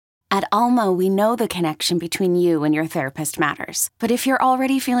At Alma, we know the connection between you and your therapist matters. But if you're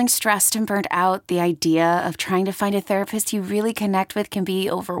already feeling stressed and burnt out, the idea of trying to find a therapist you really connect with can be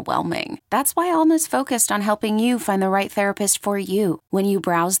overwhelming. That's why Alma's focused on helping you find the right therapist for you. When you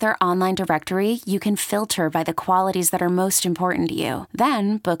browse their online directory, you can filter by the qualities that are most important to you.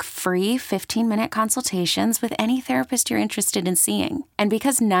 Then book free 15-minute consultations with any therapist you're interested in seeing. And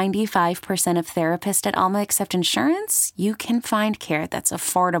because 95% of therapists at Alma accept insurance, you can find care that's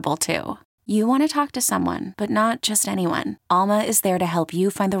affordable too. You want to talk to someone, but not just anyone. Alma is there to help you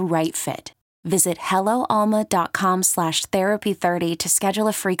find the right fit. Visit helloalma.com/therapy30 to schedule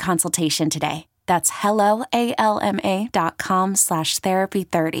a free consultation today. That's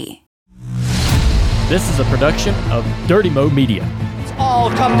helloalma.com/therapy30. This is a production of Dirty Mo Media. It's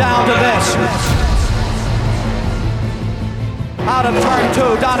all come down to this. Out of turn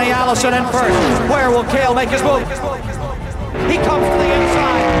two, Donnie Allison in first. Where will Cale make his move? He comes to the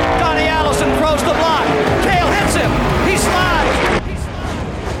inside. Donnie Allison throws the block. Cale hits him. He slides.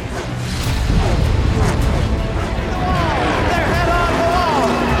 They're head on the wall.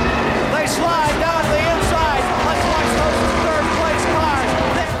 They slide down to the inside. Let's watch those third place cars.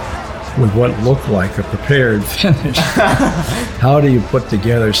 With what looked like a prepared finish. How do you put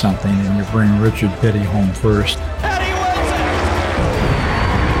together something and you bring Richard Petty home first? And he wins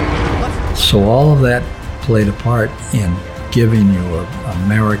it. So all of that played a part in giving you a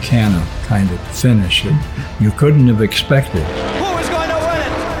Americana kind of finish that you couldn't have expected. Who is going to win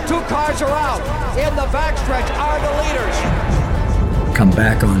it? Two cars are out. In the backstretch are the leaders. Come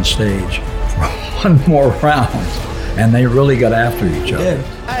back on stage for one more round, and they really got after each other.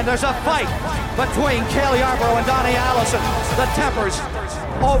 And there's a fight between Cale Yarborough and Donnie Allison. The tempers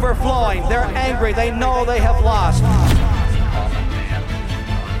overflowing. They're angry. They know they have lost.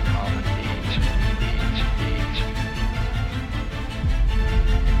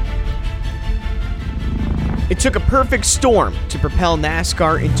 It took a perfect storm to propel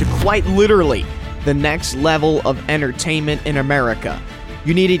NASCAR into quite literally the next level of entertainment in America.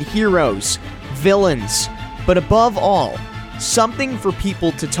 You needed heroes, villains, but above all, something for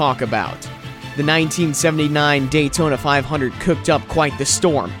people to talk about. The 1979 Daytona 500 cooked up quite the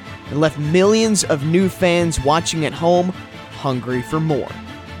storm and left millions of new fans watching at home hungry for more.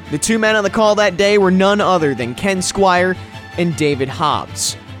 The two men on the call that day were none other than Ken Squier and David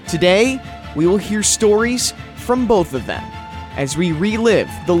Hobbs. Today, we will hear stories from both of them as we relive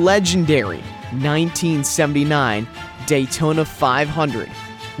the legendary 1979 Daytona 500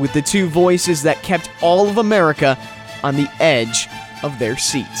 with the two voices that kept all of America on the edge of their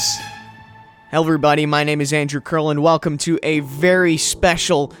seats. Hello everybody, my name is Andrew Curl and welcome to a very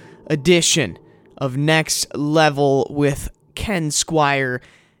special edition of Next Level with Ken Squier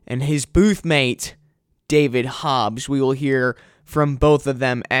and his booth mate David Hobbs. We will hear from both of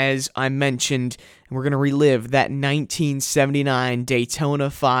them, as I mentioned, and we're going to relive that 1979 Daytona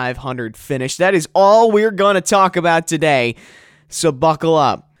 500 finish. That is all we're going to talk about today, so buckle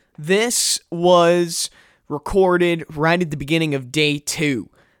up. This was recorded right at the beginning of day two.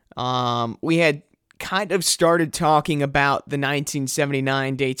 We had kind of started talking about the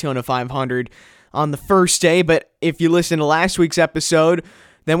 1979 Daytona 500 on the first day, but if you listen to last week's episode,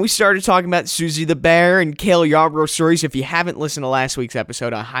 then we started talking about Susie the Bear and Cale Yarborough stories. If you haven't listened to last week's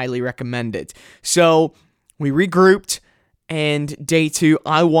episode, I highly recommend it. So we regrouped, and day two,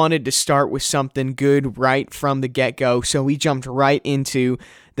 I wanted to start with something good right from the get-go. So we jumped right into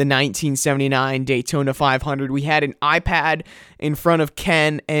the 1979 Daytona 500. We had an iPad in front of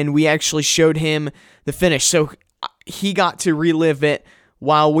Ken, and we actually showed him the finish. So he got to relive it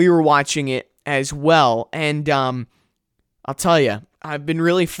while we were watching it as well. And I'll tell you, I've been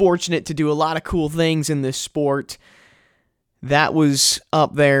really fortunate to do a lot of cool things in this sport. That was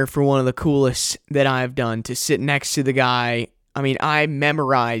up there for one of the coolest that I've done, to sit next to the guy. I mean, I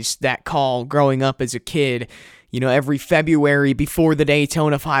memorized that call growing up as a kid. You know, every February before the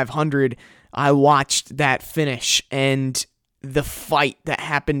Daytona 500, I watched that finish and the fight that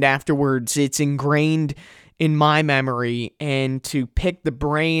happened afterwards. It's ingrained in my memory, and to pick the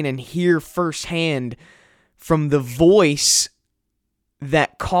brain and hear firsthand from the voice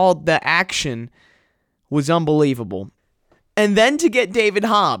that called the action was unbelievable. And then to get David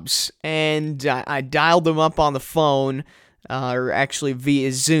Hobbs, and I dialed him up on the phone, or actually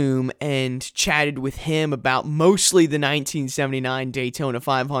via Zoom, and chatted with him about mostly the 1979 Daytona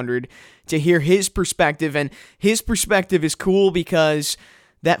 500 to hear his perspective. And his perspective is cool because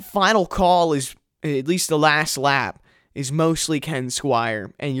that final call is, at least the last lap, is mostly Ken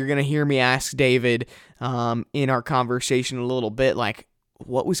Squier. And you're going to hear me ask David in our conversation a little bit, like,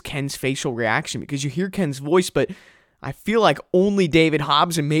 what was Ken's facial reaction? Because you hear Ken's voice, but I feel like only David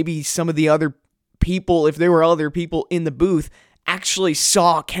Hobbs and maybe some of the other people, if there were other people in the booth, actually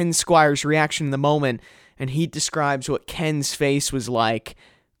saw Ken Squier's reaction in the moment, and he describes what Ken's face was like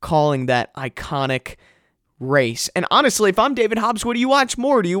calling that iconic race. And honestly, if I'm David Hobbs, what do you watch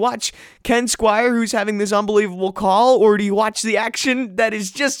more? Do you watch Ken Squier, who's having this unbelievable call, or do you watch the action that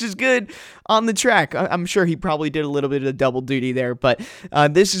is just as good on the track? I'm sure he probably did a little bit of double duty there, but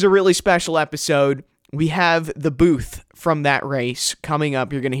this is a really special episode. We have the booth from that race coming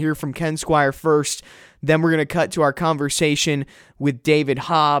up. You're going to hear from Ken Squier first, then we're going to cut to our conversation with David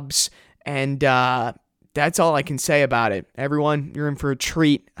Hobbs, and that's all I can say about it. Everyone, you're in for a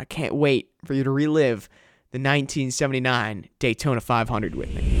treat. I can't wait for you to relive the 1979 Daytona 500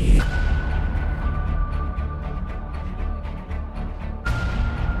 with me.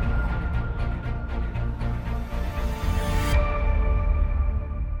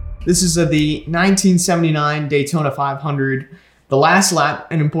 This is the 1979 Daytona 500, the last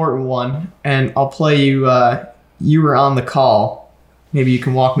lap, an important one, and I'll play you, you were on the call. Maybe you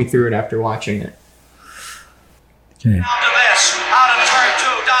can walk me through it after watching it. Okay. Down to this, out of turn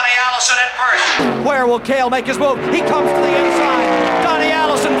 2, Donnie Allison in first. Where will Cale make his move? He comes to the inside. Donnie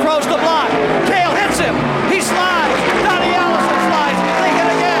Allison throws the block. Cale hits him. He slides. Donnie Allison slides. They hit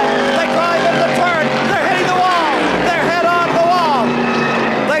again. They drive into the turn. They're hitting the wall. They're head on the wall.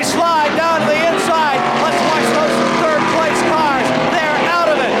 They slide down to the inside. Let's watch those third place cars. They're out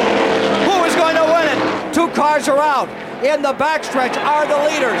of it. Who is going to win it? 2 cars are out. In the backstretch are the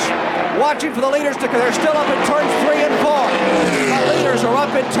leaders. Watching for the leaders to, they're still up in turns 3 and 4. The leaders are up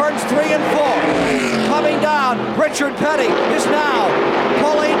in turns 3 and 4. Coming down, Richard Petty is now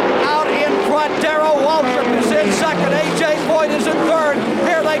pulling out in front. Darrell Waltrip is in second. A.J. Foyt is in third.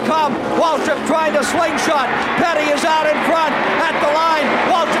 Here they come. Waltrip trying to slingshot. Petty is out in front at the line.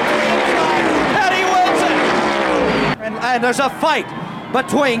 Waltrip to the inside. Petty wins it. And there's a fight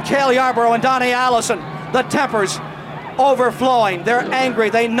between Cale Yarborough and Donnie Allison. The tempers overflowing. They're angry.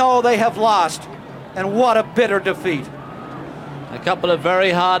 They know they have lost. And what a bitter defeat. A couple of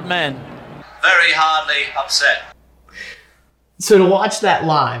very hard men. Very hardly upset. So to watch that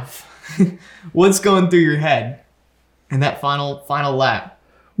live, what's going through your head in that final lap?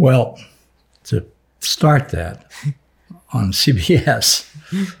 Well, to start that on CBS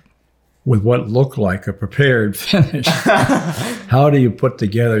with what looked like a prepared finish, how do you put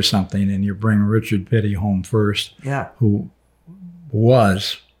together something and you bring Richard Petty home first, who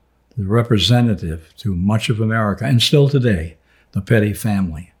was the representative to much of America, and still today, the Petty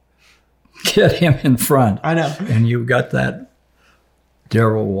family. Get him in front. I know. And you've got that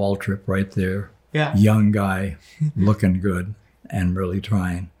Darrell Waltrip right there. Yeah. Young guy, looking good and really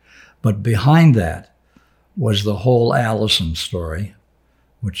trying. But behind that was the whole Allison story,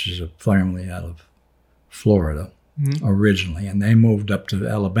 which is a family out of Florida originally, and they moved up to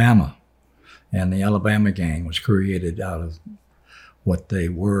Alabama. And the Alabama gang was created out of what they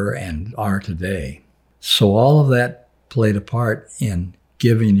were and are today. So all of that played a part in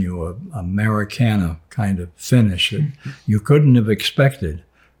giving you a Americana kind of finish that you couldn't have expected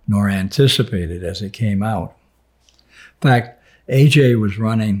nor anticipated as it came out. In fact, AJ was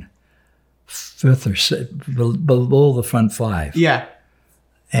running 5th or 6th, below the front 5. Yeah.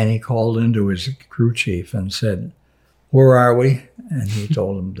 And he called into his crew chief and said, "Where are we?" And he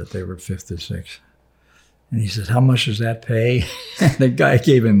told him that they were 5th or 6th. And he said, "How much does that pay?" And the guy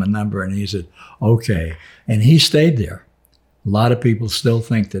gave him a number, and he said, "Okay." And he stayed there. A lot of people still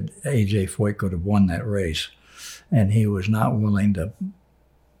think that A.J. Foyt could have won that race, and he was not willing to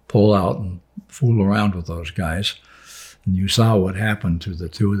pull out and fool around with those guys. And you saw what happened to the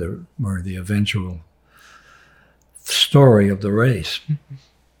two that were the eventual story of the race.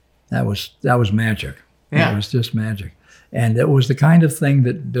 That was magic. Yeah. It was just magic. And it was the kind of thing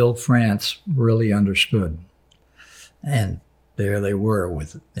that Bill France really understood. And there they were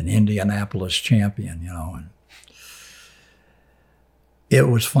with an Indianapolis champion, you know. And it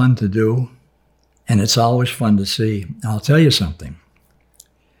was fun to do, and it's always fun to see. I'll tell you something.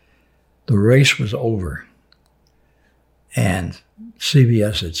 The race was over, and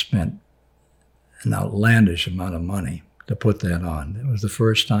CBS had spent an outlandish amount of money to put that on. It was the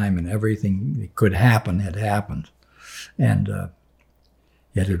first time, and everything that could happen had happened. And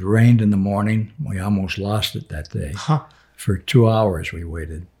it had rained in the morning. We almost lost it that day. For 2 hours we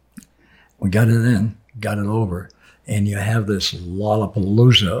waited. We got it in, got it over, and you have this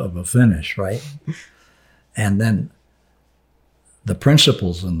lollapalooza of a finish, right? And then the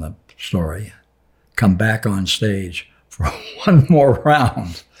principals in the story come back on stage for one more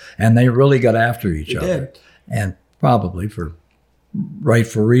round, and they really got after each other. Did. And probably for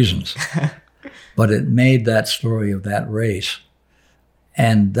rightful reasons. But it made that story of that race,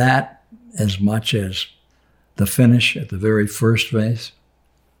 and that as much as the finish at the very first race,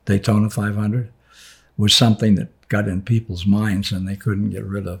 Daytona 500, was something that got in people's minds and they couldn't get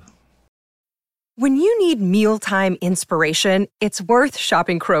rid of. When you need mealtime inspiration, it's worth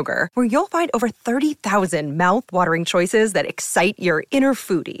shopping Kroger, where you'll find over 30,000 mouth-watering choices that excite your inner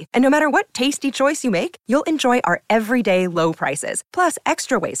foodie. And no matter what tasty choice you make, you'll enjoy our everyday low prices, plus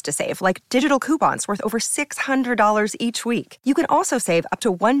extra ways to save, like digital coupons worth over $600 each week. You can also save up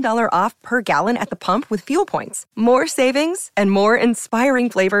to $1 off per gallon at the pump with fuel points. More savings and more inspiring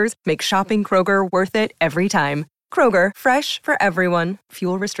flavors make shopping Kroger worth it every time. Kroger, fresh for everyone.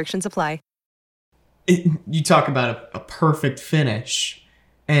 Fuel restrictions apply. You talk about a perfect finish,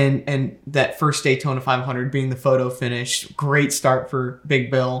 and that first Daytona 500 being the photo finish, great start for Big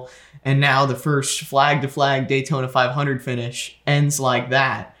Bill, and now the first flag-to-flag Daytona 500 finish ends like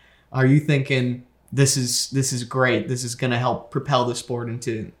that. Are you thinking this is great? This is going to help propel the sport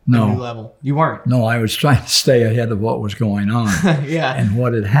into a new level? You weren't. No, I was trying to stay ahead of what was going on. Yeah. And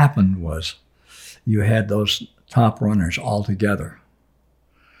what had happened was you had those top runners all together.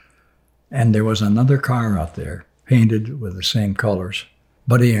 And there was another car out there painted with the same colors,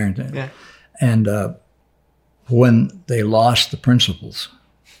 Buddy Arrington. Yeah. And when they lost the principals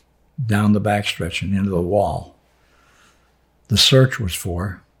down the backstretch and into the wall, the search was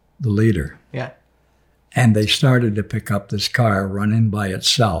for the leader. Yeah. And they started to pick up this car running by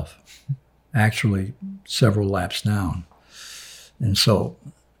itself, actually several laps down. And so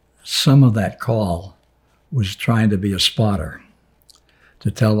some of that call was trying to be a spotter, to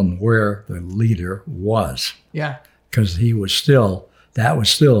tell them where the leader was. Yeah. Because that was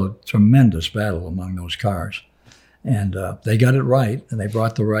still a tremendous battle among those cars. And they got it right, and they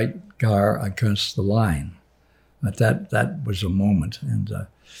brought the right car against the line. But that was a moment. And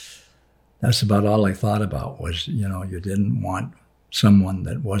that's about all I thought about was, you didn't want someone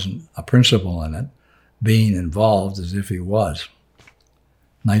that wasn't a principal in it being involved as if he was.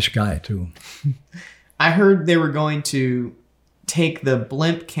 Nice guy, too. I heard they were going to take the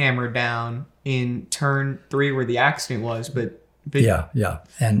blimp camera down in turn 3 where the accident was, but yeah.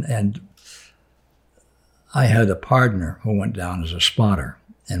 And I had a partner who went down as a spotter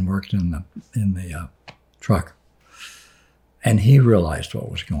and worked in the truck, and he realized what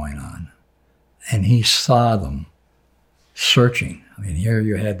was going on, and he saw them searching. I mean, here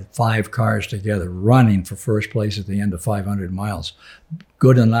you had 5 cars together running for first place at the end of 500 miles.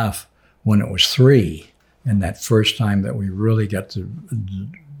 Good enough when it was 3. And that first time that we really got to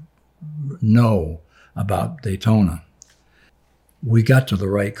know about Daytona, we got to the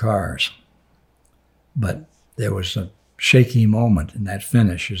right cars. But there was a shaky moment in that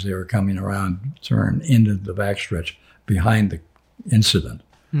finish as they were coming around turn into the backstretch behind the incident,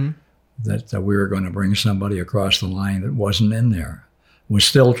 that we were going to bring somebody across the line that wasn't in there. Was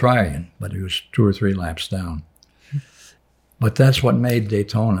still trying, but he was 2 or 3 laps down. But that's what made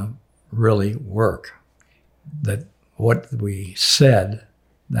Daytona really work. That what we said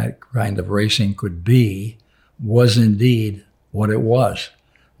that kind of racing could be was indeed what it was.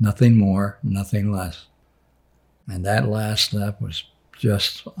 Nothing more, nothing less. And that last lap was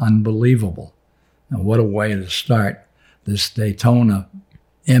just unbelievable. And what a way to start this Daytona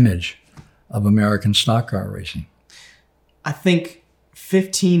image of American stock car racing. I think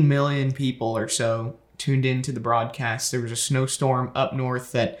 15 million people or so tuned into the broadcast. There was a snowstorm up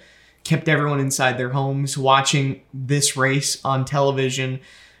north that kept everyone inside their homes watching this race on television.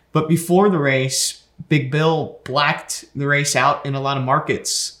 But before the race, Big Bill blacked the race out in a lot of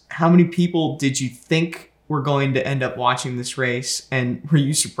markets. How many people did you think were going to end up watching this race? And were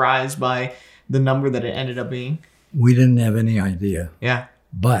you surprised by the number that it ended up being? We didn't have any idea. Yeah.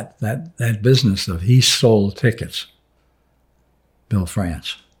 But that business of he sold tickets, Bill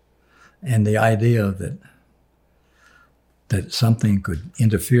France, and the idea that something could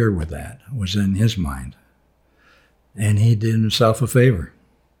interfere with that was in his mind. And he did himself a favor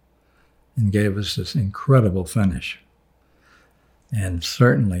and gave us this incredible finish. And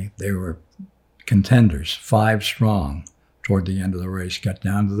certainly they were contenders, 5 strong toward the end of the race, got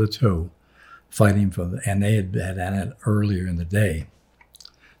down to the 2, fighting for and they had done it earlier in the day.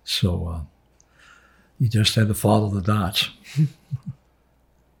 So you just had to follow the dots.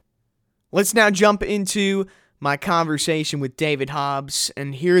 Let's now jump into my conversation with David Hobbs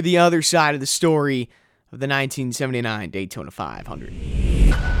and hear the other side of the story of the 1979 Daytona 500.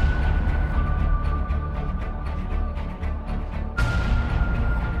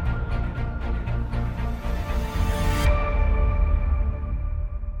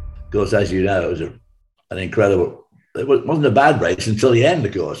 Because as you know, it was an incredible, it wasn't a bad race until the end,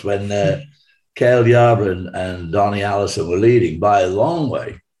 of course, when Cale Yarborough and Donnie Allison were leading by a long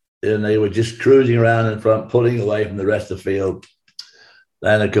way. And they were just cruising around in front, pulling away from the rest of the field.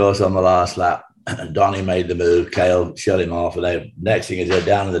 Then, of course, on the last lap, Donnie made the move. Cale shut him off. And next thing is they're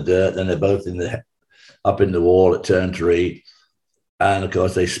down in the dirt. Then they're both up in the wall at turn 3. And, of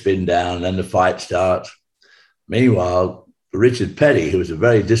course, they spin down. And then the fight starts. Meanwhile, Richard Petty, who was a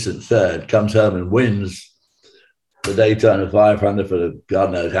very distant third, comes home and wins the Daytona 500 for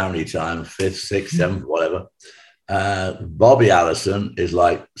God knows how many times, 5th, 6th, 7th, whatever. Bobby Allison is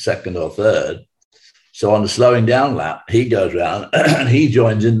like 2nd or 3rd. So on the slowing down lap, he goes around and he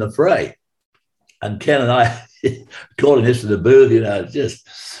joins in the fray. And Ken and I, calling this to the booth, just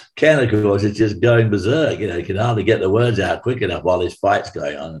Ken, of course, is just going berserk. He can hardly get the words out quick enough while this fight's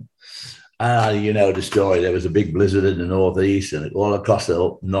going on. And the story, there was a big blizzard in the northeast and all across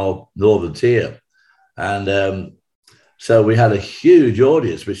the northern tier. And so we had a huge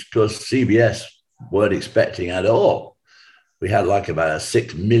audience, which, of course, CBS weren't expecting at all. We had like about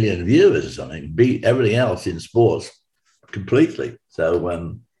 6 million viewers or something, beat everything else in sports completely.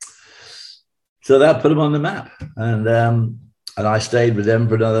 So so that put them on the map. And I stayed with them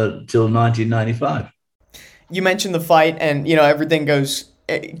for till 1995. You mentioned the fight and,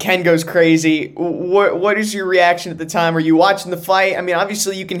 Ken goes crazy. What is your reaction at the time? Are you watching the fight? I mean,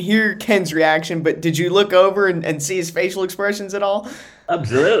 obviously you can hear Ken's reaction, but did you look over and see his facial expressions at all?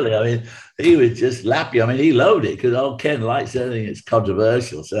 Absolutely. I mean, he was just lappy. I mean, he loved it because old Ken likes anything that's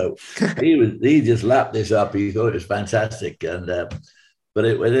controversial. So he just lapped this up. He thought it was fantastic. And but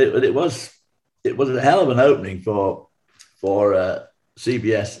it was a hell of an opening for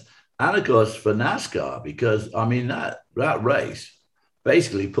CBS and of course for NASCAR, because I mean that race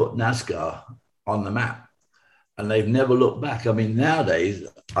basically put NASCAR on the map, and they've never looked back. I mean, nowadays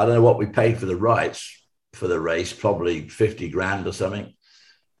I don't know what we paid for the rights for the race, probably $50,000 or something.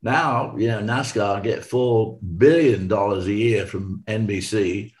 Now, NASCAR get $4 billion a year from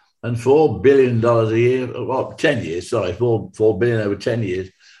NBC and $4 billion a year, well, 10 years, sorry, $4 billion over 10 years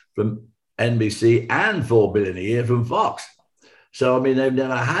from NBC and $4 billion a year from Fox. So, I mean, they've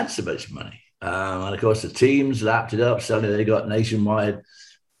never had so much money. And of course, the teams lapped it up. Suddenly they got nationwide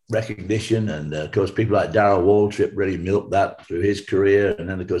recognition. And of course, people like Darrell Waltrip really milked that through his career. And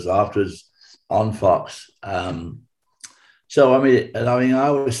then, of course, afterwards on Fox. So, I mean, I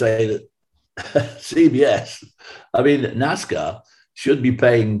would say that CBS, NASCAR should be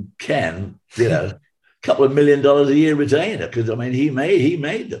paying Ken, a couple of $1 million a year retainer, because, I mean, he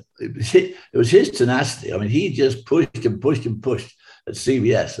made them. It was his tenacity. I mean, he just pushed and pushed and pushed at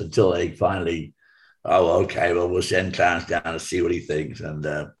CBS until they finally, we'll send Clarence down to see what he thinks. And,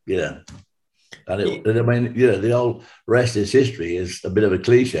 the old rest is history is a bit of a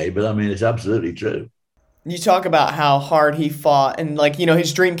cliche, but I mean, it's absolutely true. You talk about how hard he fought and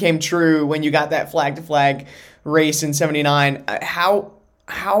his dream came true when you got that flag to flag race in 79. How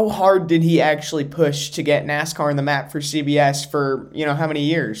hard did he actually push to get NASCAR on the map for CBS for, how many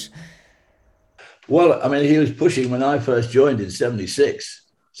years? Well, I mean, he was pushing when I first joined in 76.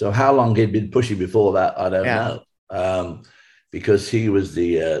 So how long he'd been pushing before that, I don't know. Because he was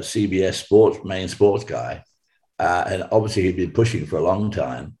the CBS main sports guy. And obviously he'd been pushing for a long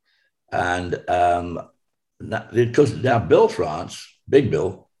time. And because now Bill France, Big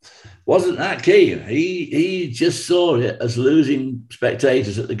Bill, wasn't that keen. He just saw it as losing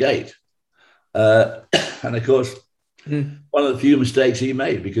spectators at the gate. And of course, one of the few mistakes he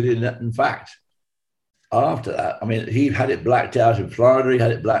made, because in fact, after that, I mean, he had it blacked out in Florida, he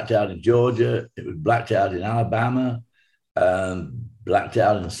had it blacked out in Georgia, it was blacked out in Alabama, blacked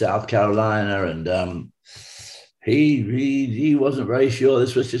out in South Carolina, and he wasn't very sure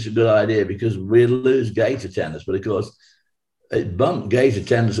this was just a good idea because we'd lose gate attendance. But of course, it bumped gate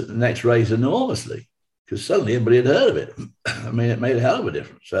attendance at the next race enormously because suddenly everybody had heard of it. I mean, it made a hell of a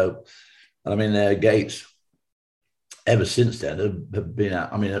difference. So, I mean, their gates ever since then have been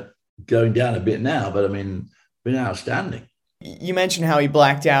out. I mean, going down a bit now, but I mean, been outstanding. You mentioned how he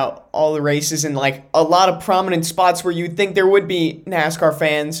blacked out all the races in like a lot of prominent spots where you'd think there would be NASCAR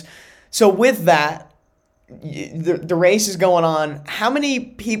fans. So with that, the race is going on. How many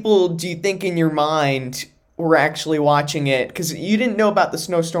people do you think in your mind were actually watching it? Because you didn't know about the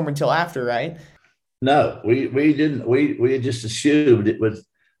snowstorm until after, right? No, we didn't. We just assumed it would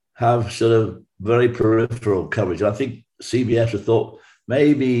have sort of very peripheral coverage. I think CBS would thought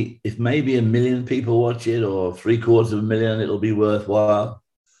maybe if maybe 1 million people watch it or 750,000, it'll be worthwhile.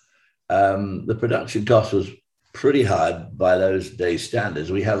 The production cost was pretty high by those days'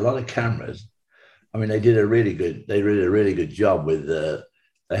 standards. We had a lot of cameras. I mean, they did a really good job with.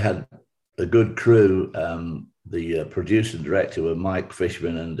 They had a good crew. The producer and director were Mike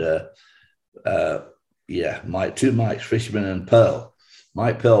Fishman and Two Mikes, Fishman and Pearl.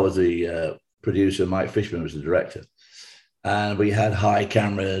 Mike Pearl was the producer. Mike Fishman was the director. And we had high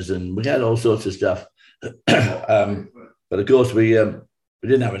cameras and we had all sorts of stuff. But of course, we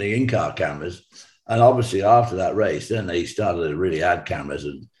didn't have any in-car cameras. And obviously, after that race, then they started to really add cameras.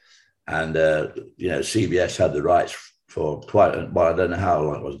 And CBS had the rights for I don't know how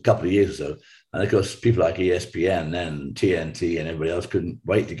long it was, a couple of years or so. And of course, people like ESPN and TNT and everybody else couldn't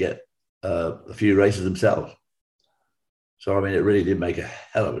wait to get a few races themselves. So, I mean, it really did make a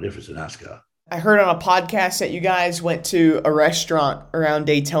hell of a difference in NASCAR. I heard on a podcast that you guys went to a restaurant around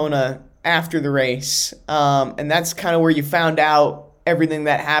Daytona after the race. And that's kind of where you found out everything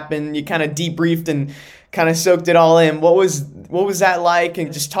that happened. You kind of debriefed and kind of soaked it all in. What was that like?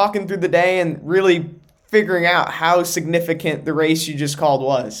 And just talking through the day and really figuring out how significant the race you just called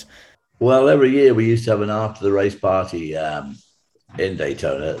was. Well, every year we used to have an after the race party in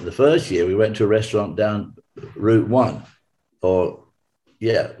Daytona. The first year we went to a restaurant down Route 1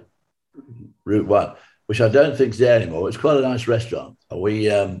 Route 1, which I don't think is there anymore. It's quite a nice restaurant. We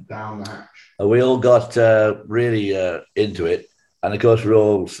down the hatch. We all got really into it. And of course, we're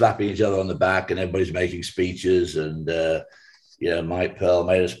all slapping each other on the back and everybody's making speeches. And, Mike Pearl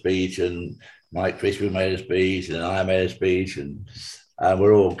made a speech and Mike Fishman made a speech and I made a speech. And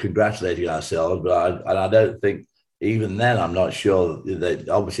we're all congratulating ourselves. But I don't think, even then, I'm not sure that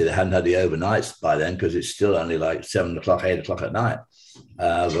obviously they hadn't had the overnights by then because it's still only like 7 o'clock, 8 o'clock at night.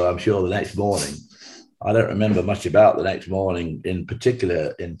 But I'm sure the next morning, I don't remember much about the next morning in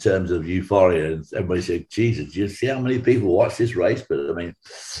particular in terms of euphoria. And everybody said, Jesus, do you see how many people watch this race? But I mean,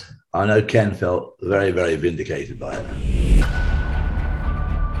 I know Ken felt very, very vindicated by it.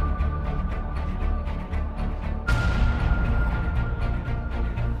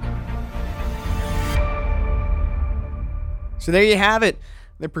 So there you have it,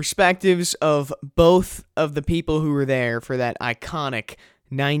 the perspectives of both of the people who were there for that iconic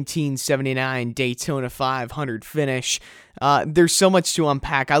 1979 Daytona 500 finish. There's so much to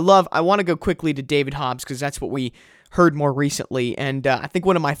unpack. I want to go quickly to David Hobbs because that's what we heard more recently. And I think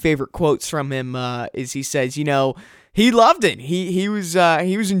one of my favorite quotes from him is he says, he loved it. He was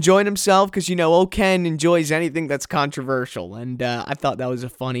enjoying himself because, Ken enjoys anything that's controversial. And I thought that was a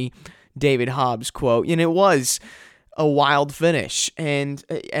funny David Hobbs quote. And it was a wild finish. And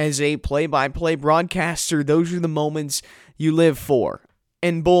as a play-by-play broadcaster, those are the moments you live for.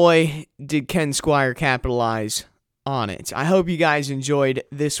 And boy, did Ken Squier capitalize on it. I hope you guys enjoyed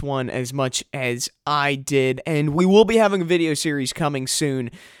this one as much as I did. And we will be having a video series coming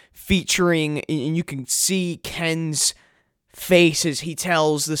soon featuring, and you can see Ken's face as he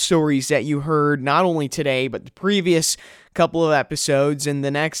tells the stories that you heard not only today, but the previous couple of episodes and the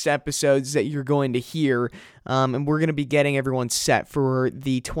next episodes that you're going to hear. And we're going to be getting everyone set for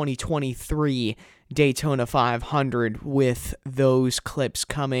the 2023 Daytona 500 with those clips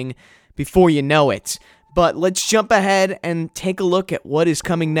coming before you know it. But let's jump ahead and take a look at what is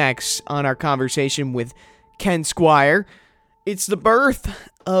coming next on our conversation with Ken Squier. It's the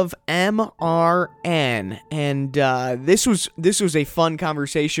birth of MRN, and this was a fun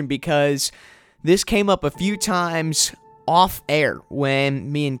conversation because this came up a few times off air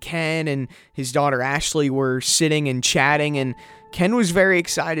when me and Ken and his daughter Ashley were sitting and chatting, and Ken was very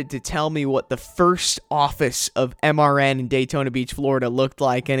excited to tell me what the first office of MRN in Daytona Beach, Florida looked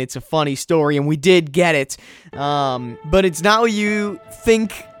like, and it's a funny story, and we did get it, but it's not what you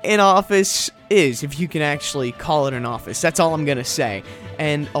think an office is, if you can actually call it an office. That's all I'm going to say,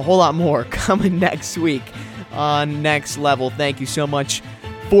 and a whole lot more coming next week on Next Level. Thank you so much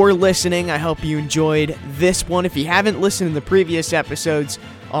for listening. I hope you enjoyed this one. If you haven't listened to the previous episodes,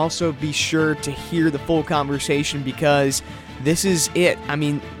 also be sure to hear the full conversation because this is it. I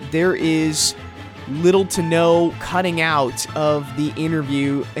mean, there is little to no cutting out of the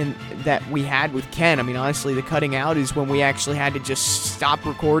interview and that we had with Ken. I mean, honestly, the cutting out is when we actually had to just stop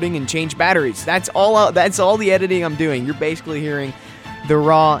recording and change batteries. That's all the editing I'm doing. You're basically hearing the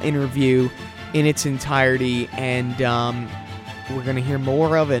raw interview in its entirety, and we're going to hear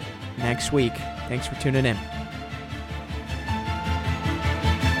more of it next week. Thanks for tuning in.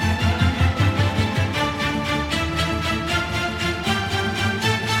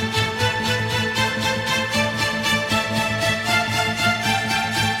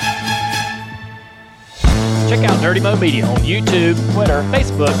 Check out Dirty Mo Media on YouTube, Twitter,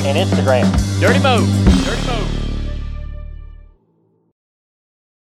 Facebook, and Instagram. Dirty Mo! Dirty Mo!